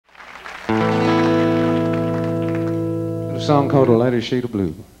song called A Lighter Shade of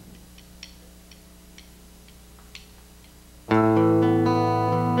Blue.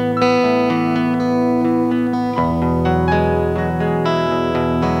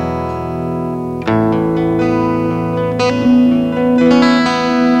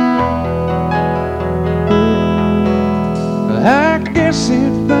 I guess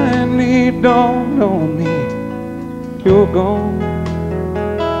it finally dawned on me, you're gone.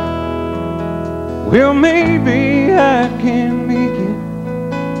 Well, maybe I can make it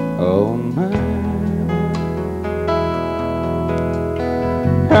on my own.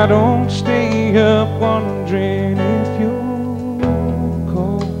 I don't stay up wondering if you'll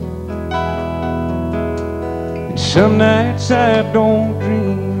call. And some nights I don't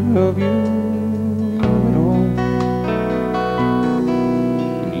dream of you at all.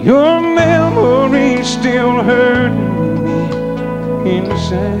 And your memory's still hurting me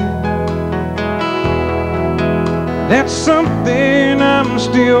inside. That's something I'm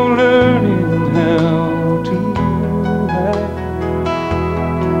still learning how to hide.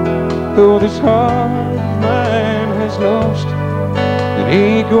 Though this heart of mine has lost an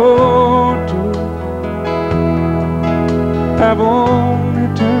ache or two, I've only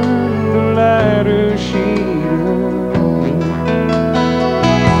turned a lighter shade of blue.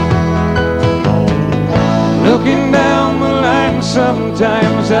 Looking down the line,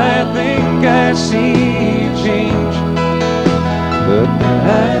 sometimes I think I see a change. But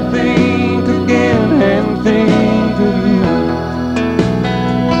I think again and think of you.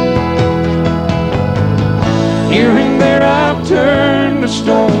 Here and there I've turned to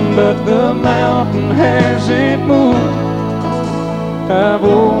stone, but the mountain hasn't moved. I've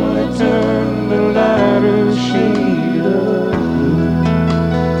only turned a lighter shade of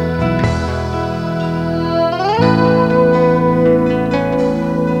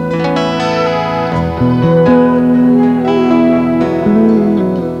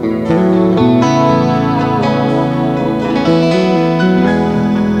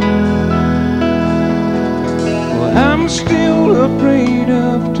still afraid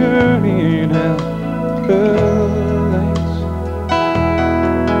of turning out the lights,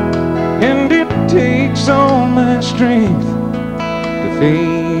 and it takes all my strength to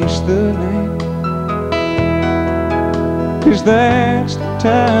face the night. 'Cause that's the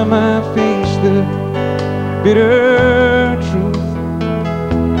time I face the bitter truth.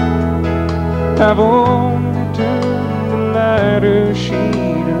 I've only turned a lighter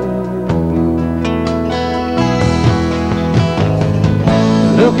shade of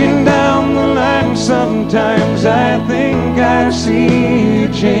looking down the line, sometimes I think I see a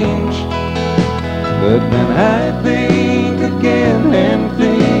change. But then I think again and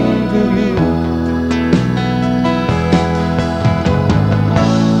think of you.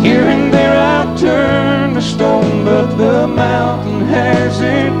 Here and there I've turned to stone, but the mountain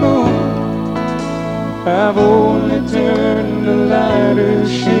hasn't moved. I've only turned a lighter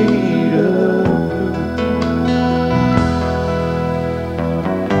shade of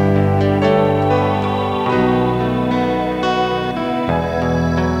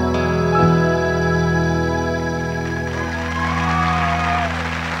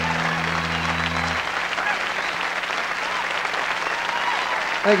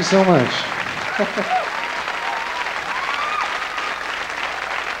Thank you so much.